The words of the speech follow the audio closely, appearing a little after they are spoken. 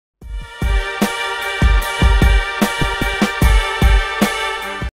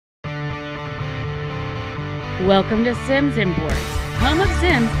Welcome to Sims Imports, home of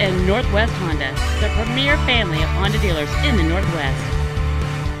Sims and Northwest Honda, the premier family of Honda dealers in the Northwest.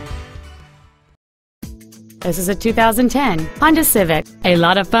 This is a 2010 Honda Civic, a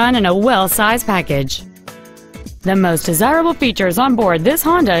lot of fun and a well-sized package. The most desirable features on board this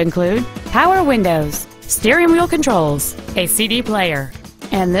Honda include power windows, steering wheel controls, a CD player,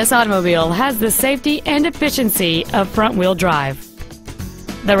 and this automobile has the safety and efficiency of front-wheel drive.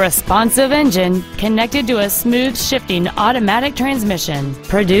 The responsive engine, connected to a smooth shifting automatic transmission,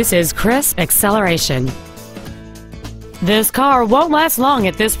 produces crisp acceleration. This car won't last long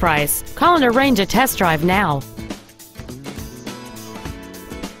at this price. Call and arrange a test drive now.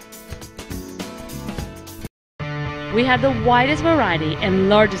 We have the widest variety and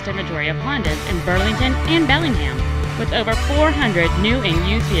largest inventory of Hondas in Burlington and Bellingham, with over 400 new and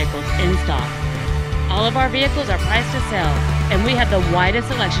used vehicles in stock. All of our vehicles are priced to sell, and we have the widest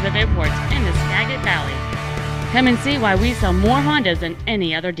selection of imports in the Skagit Valley. Come and see why we sell more Hondas than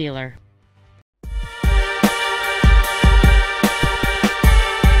any other dealer.